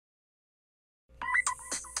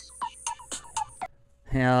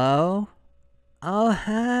Hello? Oh,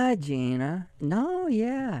 hi, Gina. No,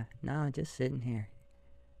 yeah. No, just sitting here.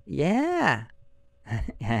 Yeah.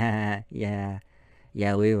 Yeah, yeah.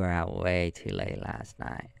 Yeah, we were out way too late last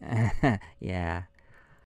night. Yeah.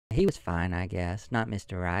 He was fine, I guess. Not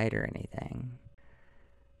Mr. Right or anything.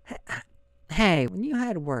 Hey, when you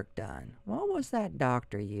had work done, what was that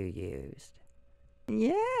doctor you used?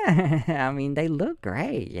 Yeah. I mean, they look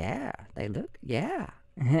great. Yeah. Yeah.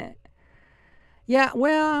 Yeah,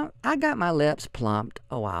 well, I got my lips plumped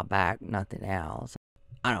a while back, nothing else.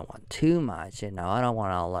 I don't want too much, I don't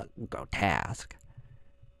want to look grotesque.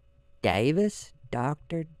 Davis?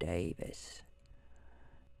 Dr. Davis.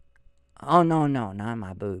 Oh, no, no, not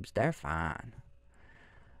my boobs. They're fine.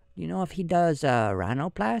 You know if he does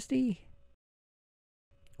rhinoplasty?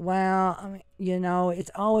 Well, I mean,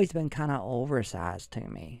 it's always been kind of oversized to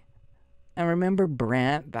me. And remember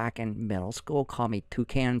Brent back in middle school called me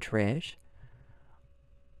Toucan Trish?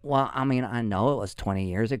 Well, I mean, I know it was 20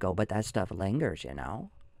 years ago, but that stuff lingers.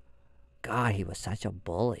 God, he was such a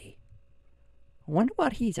bully. I wonder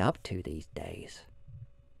what he's up to these days.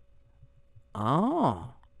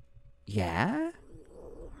 Oh, yeah?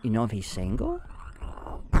 You know if he's single?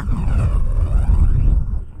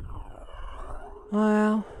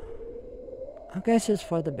 Well, I guess it's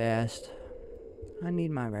for the best. I need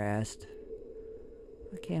my rest.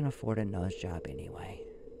 I can't afford a nose job anyway.